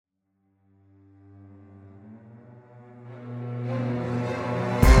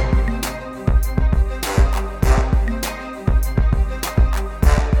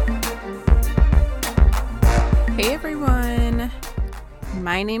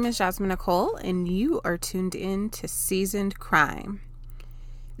My name is Jasmine Nicole, and you are tuned in to Seasoned Crime.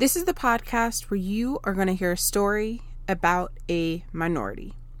 This is the podcast where you are going to hear a story about a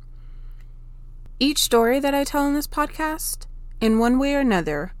minority. Each story that I tell in this podcast, in one way or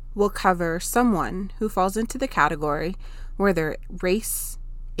another, will cover someone who falls into the category where their race,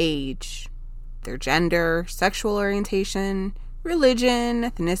 age, their gender, sexual orientation, religion,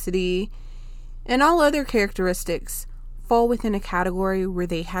 ethnicity, and all other characteristics fall within a category where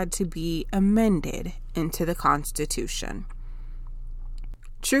they had to be amended into the Constitution.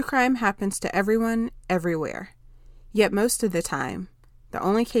 True crime happens to everyone, everywhere. Yet most of the time, the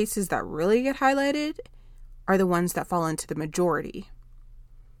only cases that really get highlighted are the ones that fall into the majority.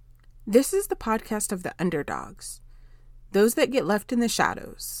 This is the podcast of the underdogs, those that get left in the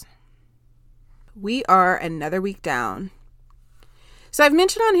shadows. We are another week down. So I've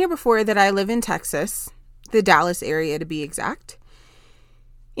mentioned on here before that I live in Texas, the Dallas area to be exact.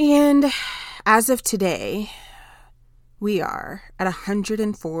 And as of today, we are at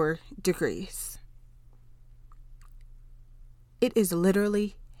 104 degrees. It is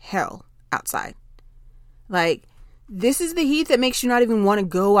literally hell outside. Like, this is the heat that makes you not even want to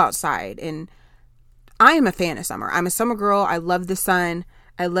go outside. And I am a fan of summer. I'm a summer girl. I love the sun.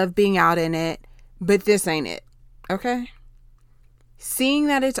 I love being out in it. But this ain't it. Okay? Seeing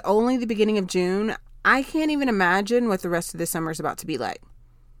that it's only the beginning of June, I can't even imagine what the rest of the summer is about to be like.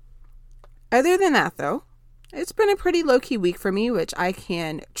 Other than that, though, it's been a pretty low-key week for me, which I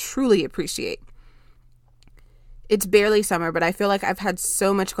can truly appreciate. It's barely summer, but I feel like I've had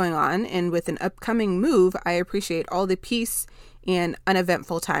so much going on, and with an upcoming move, I appreciate all the peace and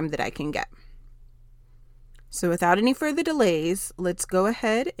uneventful time that I can get. So without any further delays, let's go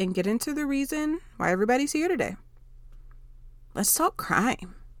ahead and get into the reason why everybody's here today. Let's talk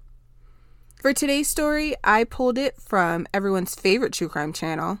crime. For today's story, I pulled it from everyone's favorite true crime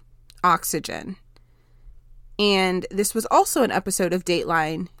channel, Oxygen. And this was also an episode of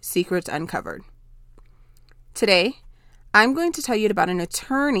Dateline Secrets Uncovered. Today, I'm going to tell you about an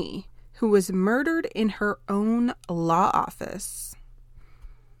attorney who was murdered in her own law office.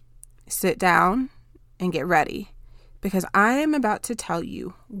 Sit down and get ready, because I am about to tell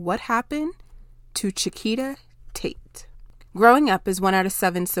you what happened to Chiquita Tate. Growing up as one out of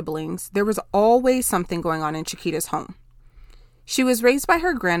 7 siblings, there was always something going on in Chiquita's home. She was raised by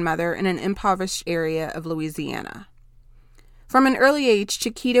her grandmother in an impoverished area of Louisiana. From an early age,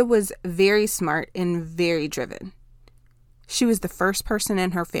 Chiquita was very smart and very driven. She was the first person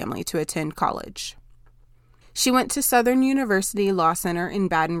in her family to attend college. She went to Southern University Law Center in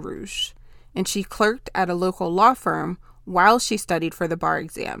Baton Rouge, and she clerked at a local law firm while she studied for the bar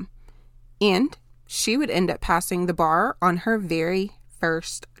exam. And she would end up passing the bar on her very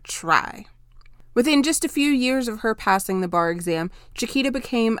first try. Within just a few years of her passing the bar exam, Chiquita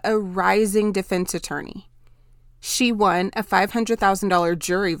became a rising defense attorney. She won a $500,000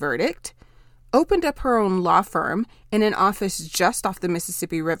 jury verdict, opened up her own law firm in an office just off the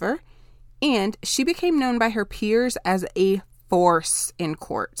Mississippi River, and she became known by her peers as a force in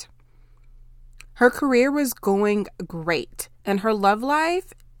court. Her career was going great, and her love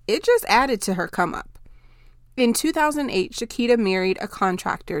life, it just added to her come up. In 2008, Chiquita married a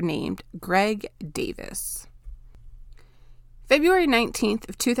contractor named Greg Davis. February 19th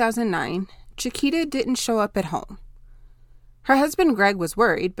of 2009, Chiquita didn't show up at home. Her husband Greg was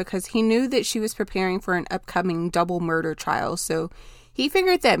worried because he knew that she was preparing for an upcoming double murder trial, so he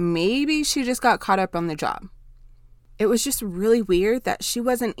figured that maybe she just got caught up on the job. It was just really weird that she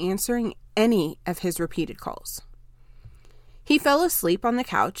wasn't answering any of his repeated calls. He fell asleep on the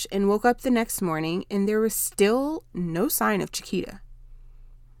couch and woke up the next morning, and there was still no sign of Chiquita.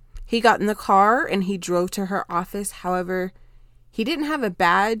 He got in the car and he drove to her office. However, he didn't have a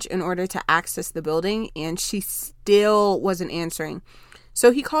badge in order to access the building, and she still wasn't answering.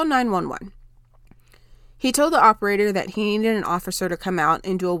 So he called 911. He told the operator that he needed an officer to come out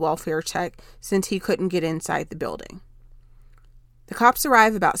and do a welfare check since he couldn't get inside the building. The cops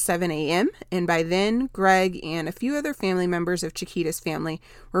arrived about 7 a.m., and by then, Greg and a few other family members of Chiquita's family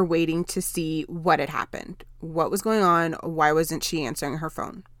were waiting to see what had happened. What was going on? Why wasn't she answering her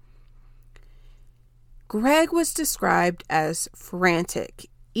phone? Greg was described as frantic,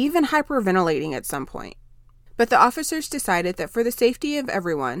 even hyperventilating at some point. But the officers decided that for the safety of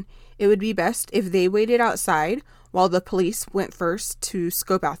everyone, it would be best if they waited outside while the police went first to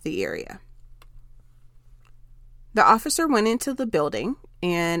scope out the area. The officer went into the building,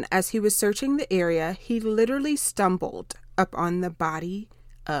 and as he was searching the area, he literally stumbled up on the body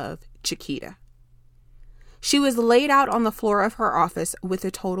of Chiquita. She was laid out on the floor of her office with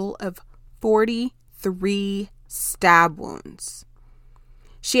a total of 43 stab wounds.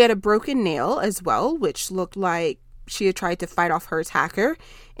 She had a broken nail as well, which looked like she had tried to fight off her attacker,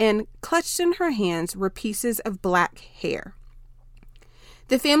 and clutched in her hands were pieces of black hair.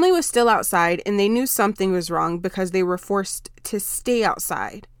 The family was still outside, and they knew something was wrong because they were forced to stay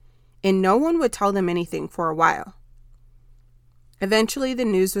outside, and no one would tell them anything for a while. Eventually, the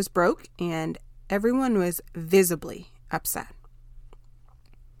news was broke, and everyone was visibly upset.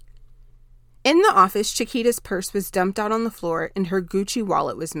 In the office, Chiquita's purse was dumped out on the floor, and her Gucci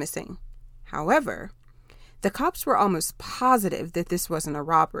wallet was missing. However, the cops were almost positive that this wasn't a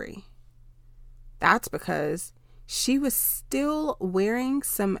robbery. That's because she was still wearing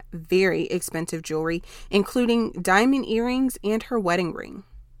some very expensive jewelry, including diamond earrings and her wedding ring.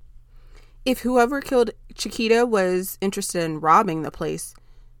 If whoever killed Chiquita was interested in robbing the place,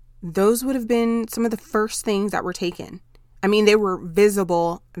 those would have been some of the first things that were taken. I mean, they were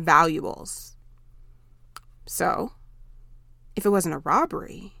visible valuables. So, if it wasn't a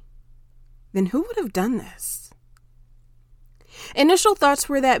robbery, then who would have done this? Initial thoughts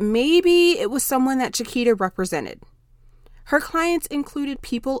were that maybe it was someone that Chiquita represented. Her clients included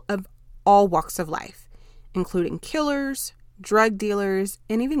people of all walks of life, including killers, drug dealers,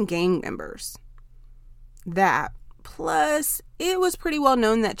 and even gang members. That, plus, it was pretty well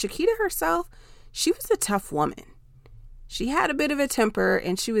known that Chiquita herself, she was a tough woman. She had a bit of a temper,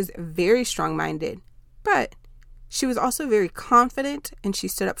 and she was very strong-minded, but she was also very confident, and she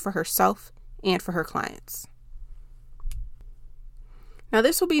stood up for herself and for her clients. Now,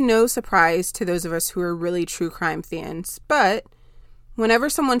 this will be no surprise to those of us who are really true crime fans, but whenever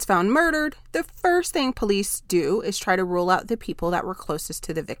someone's found murdered, the first thing police do is try to rule out the people that were closest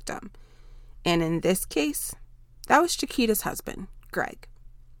to the victim. And in this case, that was Chiquita's husband, Greg.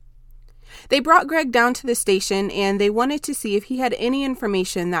 They brought Greg down to the station, and they wanted to see if he had any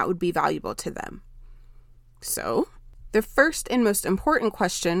information that would be valuable to them. So, the first and most important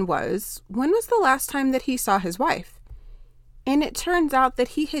question was, when was the last time that he saw his wife? And it turns out that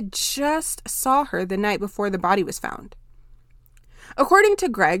he had just saw her the night before the body was found. According to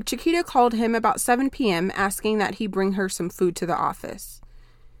Greg, Chiquita called him about 7 p.m. asking that he bring her some food to the office.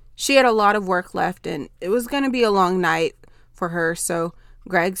 She had a lot of work left, and it was going to be a long night for her, so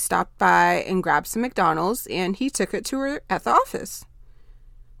Greg stopped by and grabbed some McDonald's, and he took it to her at the office.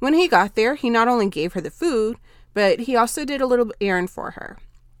 When he got there, he not only gave her the food, but he also did a little errand for her.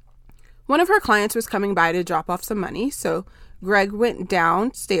 One of her clients was coming by to drop off some money, so Greg went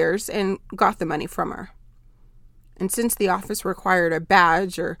downstairs and got the money from her. And since the office required a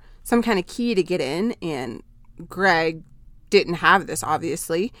badge or some kind of key to get in, and Greg didn't have this,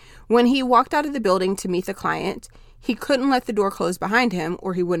 obviously, when he walked out of the building to meet the client, he couldn't let the door close behind him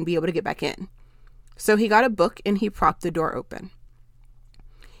or he wouldn't be able to get back in. So he got a book and he propped the door open.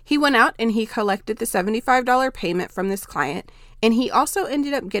 He went out and he collected the $75 payment from this client, and he also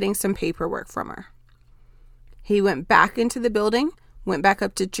ended up getting some paperwork from her. He went back into the building, went back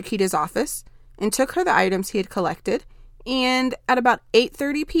up to Chiquita's office, and took her the items he had collected, and at about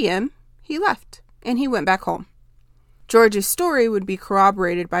 8:30 p.m., he left, and he went back home. George's story would be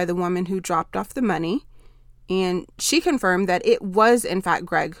corroborated by the woman who dropped off the money, and she confirmed that it was, in fact,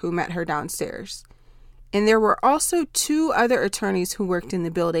 Greg who met her downstairs. And there were also 2 other attorneys who worked in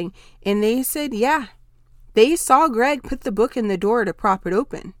the building, and they said, yeah, they saw Greg put the book in the door to prop it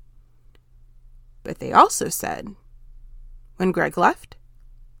open. But they also said, when Greg left,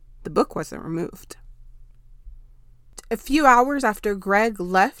 the book wasn't removed. A few hours after Greg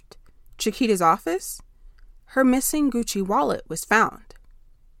left Chiquita's office, her missing Gucci wallet was found.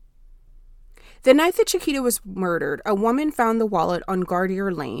 The night that Chiquita was murdered, a woman found the wallet on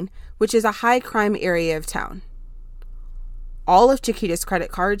Gardier Lane, which is a high crime area of town. All of Chiquita's credit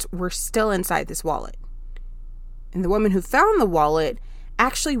cards were still inside this wallet. And the woman who found the wallet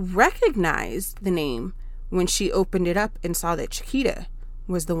actually recognized the name when she opened it up and saw that Chiquita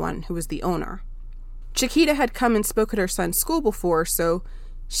was the one who was the owner. Chiquita had come and spoke at her son's school before, so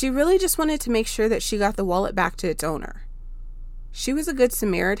she really just wanted to make sure that she got the wallet back to its owner. She was a good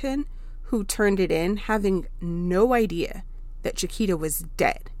Samaritan who turned it in, having no idea that Chiquita was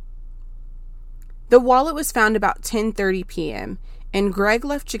dead. The wallet was found about 10:30 p.m., and Greg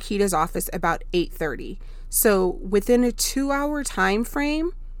left Chiquita's office about 8:30. So within a 2-hour time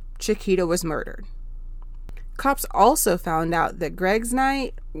frame, Chiquita was murdered. Cops also found out that Greg's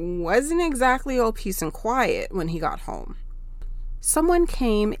night wasn't exactly all peace and quiet when he got home. Someone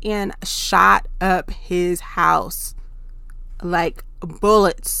came and shot up his house, like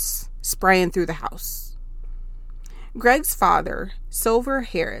bullets spraying through the house. Greg's father, Silver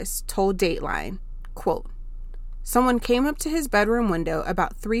Harris, told Dateline, quote, "Someone came up to his bedroom window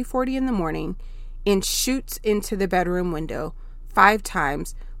about 3:40 in the morning and shoots into the bedroom window, 5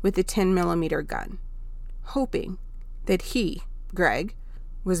 times with a 10mm gun, hoping that he, Greg,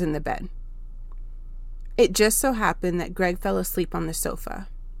 was in the bed. It just so happened that Greg fell asleep on the sofa.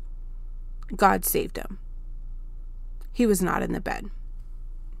 God saved him. He was not in the bed.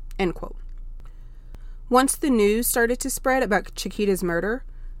 End quote. Once the news started to spread about Chiquita's murder,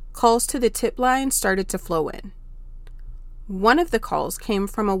 calls to the tip line started to flow in. One of the calls came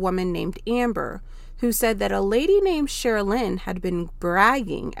from a woman named Amber, who said that a lady named Sherilyn had been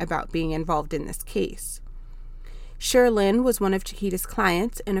bragging about being involved in this case. Sherilyn was one of Chiquita's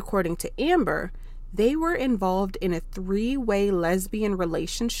clients, and according to Amber, they were involved in a 3-way lesbian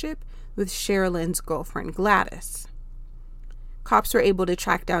relationship with Sherilyn's girlfriend Gladys. Cops were able to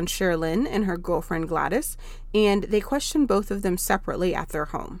track down Sherilyn and her girlfriend Gladys, and they questioned both of them separately at their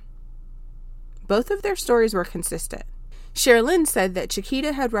home. Both of their stories were consistent. Sherilyn said that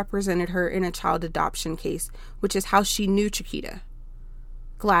Chiquita had represented her in a child adoption case, which is how she knew Chiquita.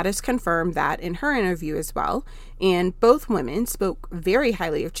 Gladys confirmed that in her interview as well, and both women spoke very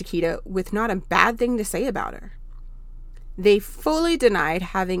highly of Chiquita with not a bad thing to say about her. They fully denied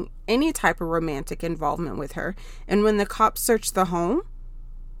having any type of romantic involvement with her, and when the cops searched the home,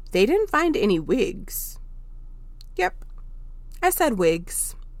 they didn't find any wigs. Yep, I said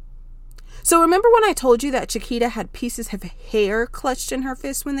wigs. So remember when I told you that Chiquita had pieces of hair clutched in her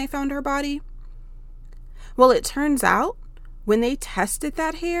fist when they found her body? Well, it turns out when they tested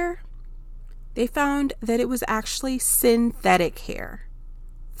that hair, they found that it was actually synthetic hair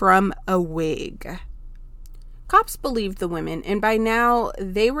from a wig. Cops believed the women, and by now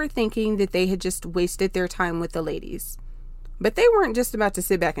they were thinking that they had just wasted their time with the ladies. But they weren't just about to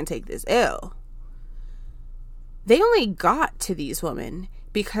sit back and take this L. They only got to these women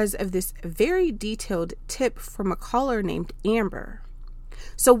because of this very detailed tip from a caller named Amber.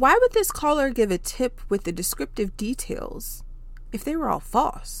 So why would this caller give a tip with the descriptive details if they were all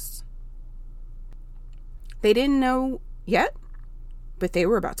false? They didn't know yet, but they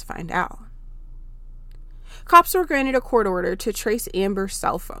were about to find out. Cops were granted a court order to trace Amber's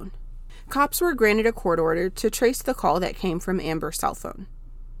cell phone. Cops were granted a court order to trace the call that came from Amber's cell phone.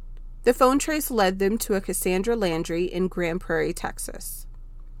 The phone trace led them to a Cassandra Landry in Grand Prairie, Texas.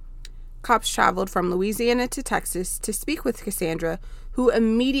 Cops traveled from Louisiana to Texas to speak with Cassandra, who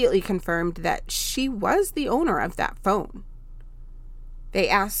immediately confirmed that she was the owner of that phone. They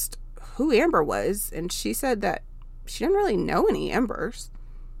asked who Amber was, and she said that she didn't really know any Ambers.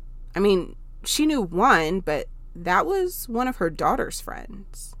 I mean, she knew one, but that was one of her daughter's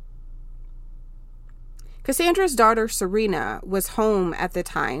friends. Cassandra's daughter, Serena, was home at the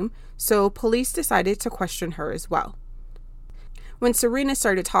time, so police decided to question her as well. When Serena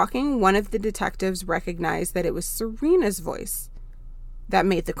started talking, one of the detectives recognized that it was Serena's voice that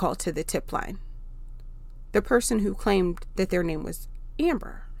made the call to the tip line. The person who claimed that their name was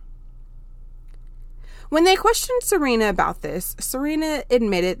Amber. When they questioned Serena about this, Serena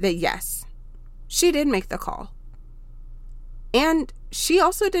admitted that yes, she did make the call. And she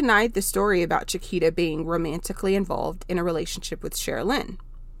also denied the story about Chiquita being romantically involved in a relationship with Sherilyn.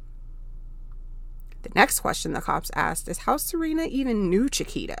 The next question the cops asked is how Serena even knew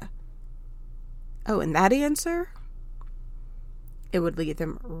Chiquita. Oh, and that answer? It would lead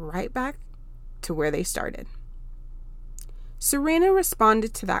them right back to where they started. Serena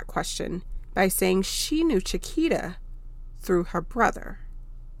responded to that question by saying she knew Chiquita through her brother,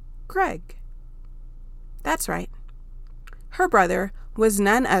 Greg. That's right. Her brother was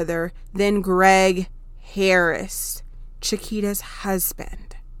none other than Greg Harris, Chiquita's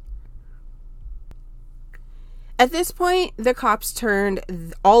husband. At this point, the cops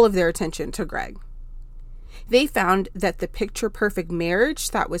turned all of their attention to Greg. They found that the picture-perfect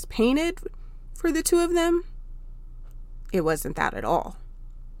marriage that was painted for the two of them, it wasn't that at all.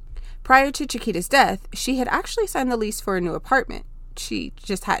 Prior to Chiquita's death, she had actually signed the lease for a new apartment. She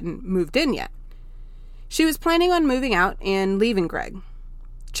just hadn't moved in yet. She was planning on moving out and leaving Greg.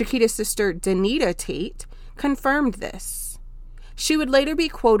 Chiquita's sister, Danita Tate, confirmed this. She would later be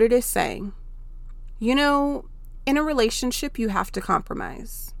quoted as saying, "You know, in a relationship, you have to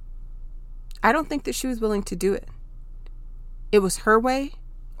compromise." I don't think that she was willing to do it. It was her way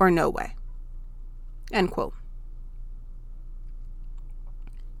or no way. End quote.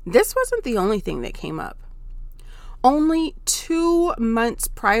 This wasn't the only thing that came up. Only 2 months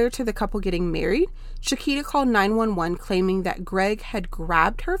prior to the couple getting married, Chiquita called 911 claiming that Greg had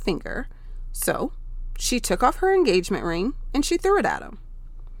grabbed her finger, so she took off her engagement ring and she threw it at him.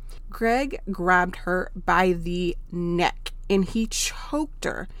 Greg grabbed her by the neck and he choked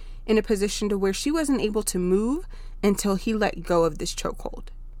her in a position to where she wasn't able to move until he let go of this chokehold.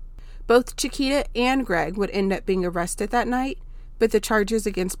 Both Chiquita and Greg would end up being arrested that night, but the charges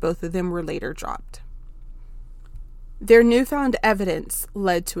against both of them were later dropped. Their newfound evidence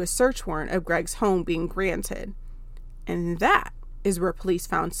led to a search warrant of Greg's home being granted, and that is where police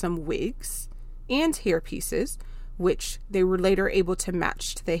found some wigs and hair pieces, which they were later able to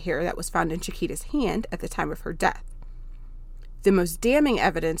match to the hair that was found in Chiquita's hand at the time of her death. The most damning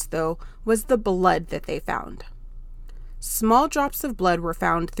evidence, though, was the blood that they found. Small drops of blood were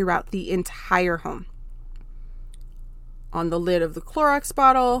found throughout the entire home, on the lid of the Clorox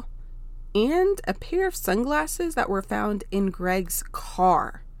bottle, and a pair of sunglasses that were found in Greg's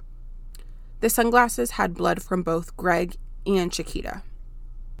car. The sunglasses had blood from both Greg and Chiquita.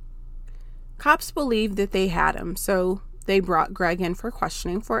 Cops believed that they had him, so they brought Greg in for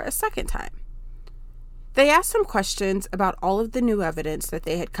questioning for a second time. They asked him questions about all of the new evidence that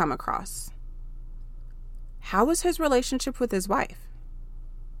they had come across. How was his relationship with his wife?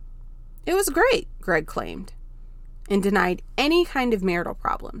 It was great, Greg claimed, and denied any kind of marital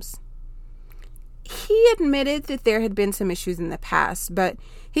problems. He admitted that there had been some issues in the past, but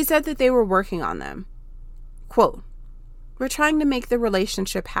he said that they were working on them. Quote, "We're trying to make the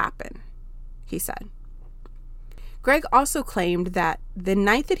relationship happen," he said. Greg also claimed that the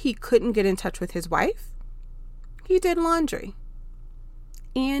night that he couldn't get in touch with his wife, he did laundry.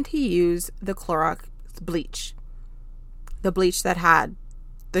 And he used the Clorox bleach, the bleach that had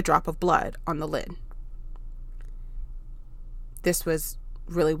the drop of blood on the lid. This was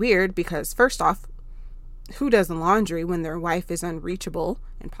really weird because, first off, who does laundry when their wife is unreachable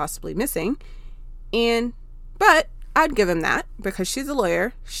and possibly missing? But I'd give him that because she's a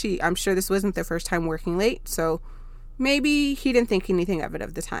lawyer. I'm sure this wasn't their first time working late, so maybe he didn't think anything of it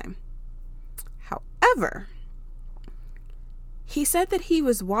at the time. However, he said that he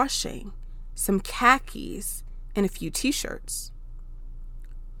was washing some khakis and a few t-shirts.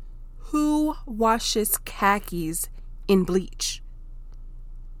 Who washes khakis in bleach?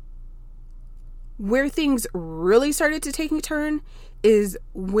 Where things really started to take a turn is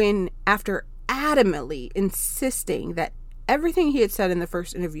when, after adamantly insisting that everything he had said in the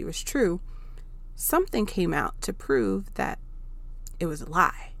first interview was true, something came out to prove that it was a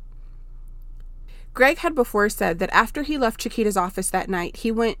lie. Greg had before said that after he left Chiquita's office that night,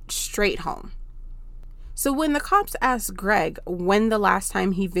 he went straight home. So when the cops asked Greg when the last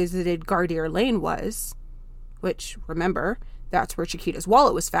time he visited Gardere Lane was, which, remember, that's where Chiquita's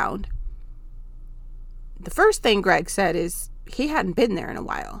wallet was found, the first thing Greg said is he hadn't been there in a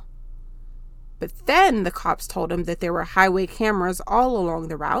while. But then the cops told him that there were highway cameras all along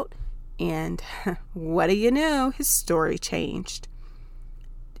the route, and what do you know, his story changed.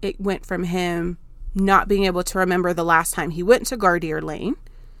 It went from him not being able to remember the last time he went to Gardere Lane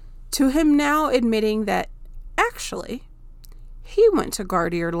to him now admitting that actually he went to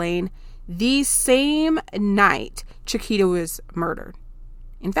Gardere Lane the same night Chiquita was murdered.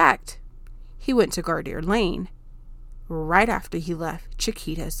 In fact, he went to Gardere Lane right after he left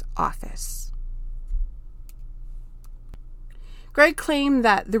Chiquita's office. Greg claimed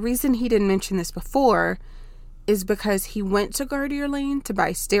that the reason he didn't mention this before is because he went to Gardere Lane to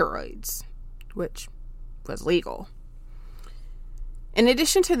buy steroids, which was legal. In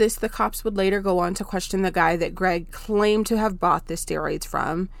addition to this, the cops would later go on to question the guy that Greg claimed to have bought the steroids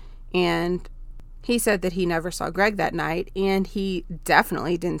from, and he said that he never saw Greg that night, and he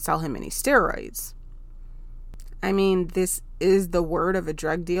definitely didn't sell him any steroids. I mean, this is the word of a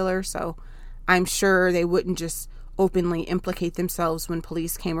drug dealer, so I'm sure they wouldn't just openly implicate themselves when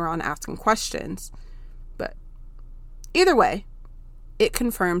police came around asking questions. But either way, it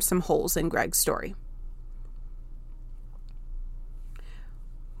confirms some holes in Greg's story.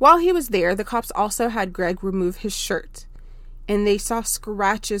 While he was there, the cops also had Greg remove his shirt, and they saw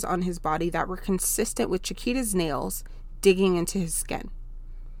scratches on his body that were consistent with Chiquita's nails digging into his skin.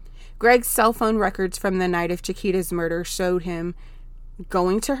 Greg's cell phone records from the night of Chiquita's murder showed him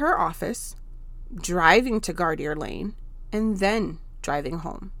going to her office, driving to Gardere Lane, and then driving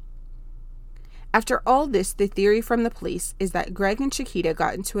home. After all this, the theory from the police is that Greg and Chiquita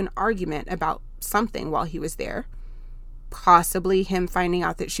got into an argument about something while he was there, possibly him finding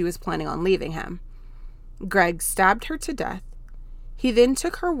out that she was planning on leaving him. Greg stabbed her to death. He then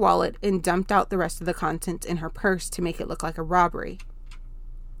took her wallet and dumped out the rest of the contents in her purse to make it look like a robbery.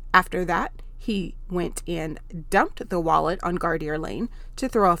 After that, he went and dumped the wallet on Gardere Lane to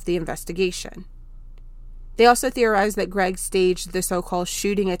throw off the investigation. They also theorized that Greg staged the so-called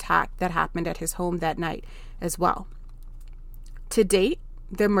shooting attack that happened at his home that night as well. To date,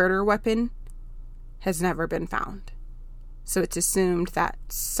 the murder weapon has never been found, so it's assumed that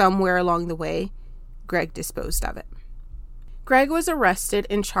somewhere along the way, Greg disposed of it. Greg was arrested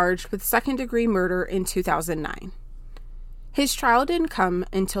and charged with second-degree murder in 2009. His trial didn't come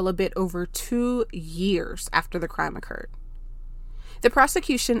until a bit over 2 years after the crime occurred. The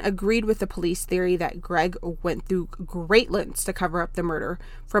prosecution agreed with the police theory that Greg went through great lengths to cover up the murder,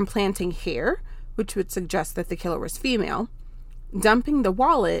 from planting hair, which would suggest that the killer was female, dumping the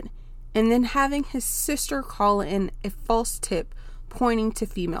wallet, and then having his sister call in a false tip pointing to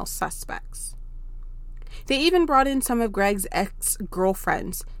female suspects. They even brought in some of Greg's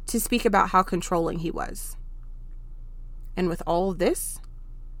ex-girlfriends to speak about how controlling he was. And with all of this,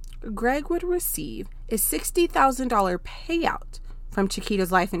 Greg would receive a $60,000 payout from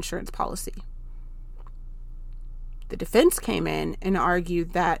Chiquita's life insurance policy. The defense came in and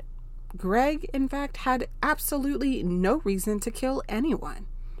argued that Greg, in fact, had absolutely no reason to kill anyone.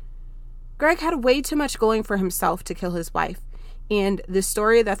 Greg had way too much going for himself to kill his wife, and the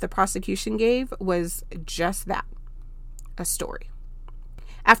story that the prosecution gave was just that, a story.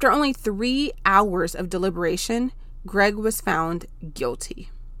 After only 3 hours of deliberation, Greg was found guilty.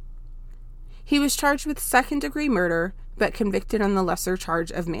 He was charged with second-degree murder, but convicted on the lesser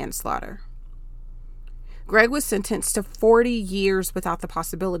charge of manslaughter. Greg was sentenced to 40 years without the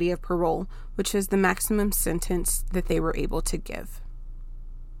possibility of parole, which is the maximum sentence that they were able to give.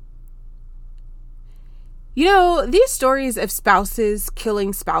 You know, these stories of spouses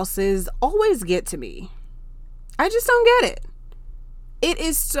killing spouses always get to me. I just don't get it. It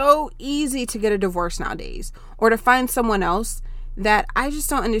is so easy to get a divorce nowadays, or to find someone else, that I just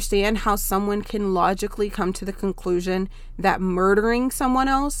don't understand how someone can logically come to the conclusion that murdering someone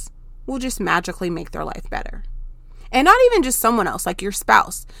else will just magically make their life better. And not even just someone else, like your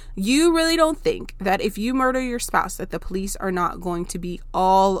spouse. You really don't think that if you murder your spouse, that the police are not going to be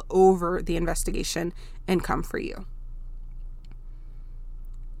all over the investigation and come for you.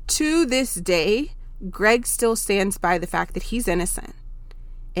 To this day, Greg still stands by the fact that he's innocent.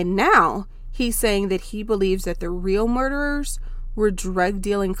 And now he's saying that he believes that the real murderers were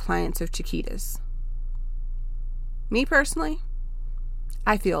drug-dealing clients of Chiquita's. Me personally,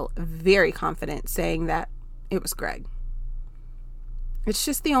 I feel very confident saying that it was Greg. It's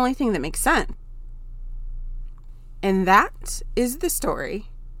just the only thing that makes sense. And that is the story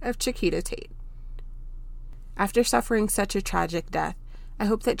of Chiquita Tate. After suffering such a tragic death, I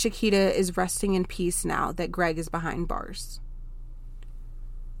hope that Chiquita is resting in peace now that Greg is behind bars.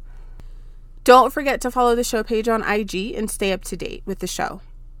 Don't forget to follow the show page on IG and stay up to date with the show.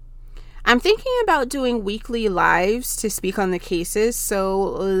 I'm thinking about doing weekly lives to speak on the cases, so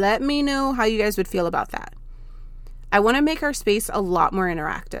let me know how you guys would feel about that. I want to make our space a lot more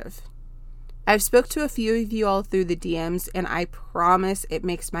interactive. I've spoke to a few of you all through the DMs, and I promise it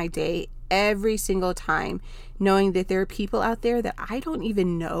makes my day every single time knowing that there are people out there that I don't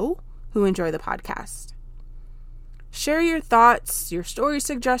even know who enjoy the podcast. Share your thoughts, your story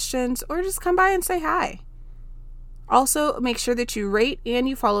suggestions, or just come by and say hi. Also, make sure that you rate and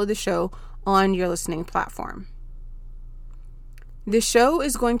you follow the show on your listening platform. The show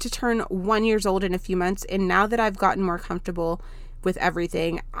is going to turn 1 year old in a few months, and now that I've gotten more comfortable with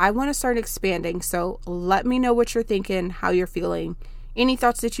everything, I want to start expanding, so let me know what you're thinking, how you're feeling, any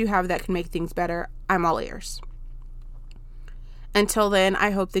thoughts that you have that can make things better. I'm all ears. Until then,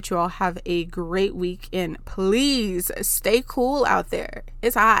 I hope that you all have a great week, and please stay cool out there.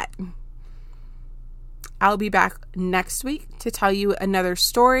 It's hot. I'll be back next week to tell you another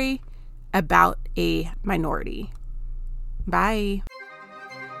story about a minority. Bye.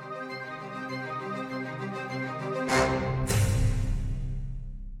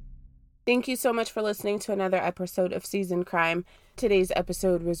 Thank you so much for listening to another episode of Seasoned Crime. Today's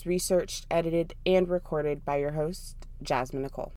episode was researched, edited, and recorded by your host, Jasmine Nicole.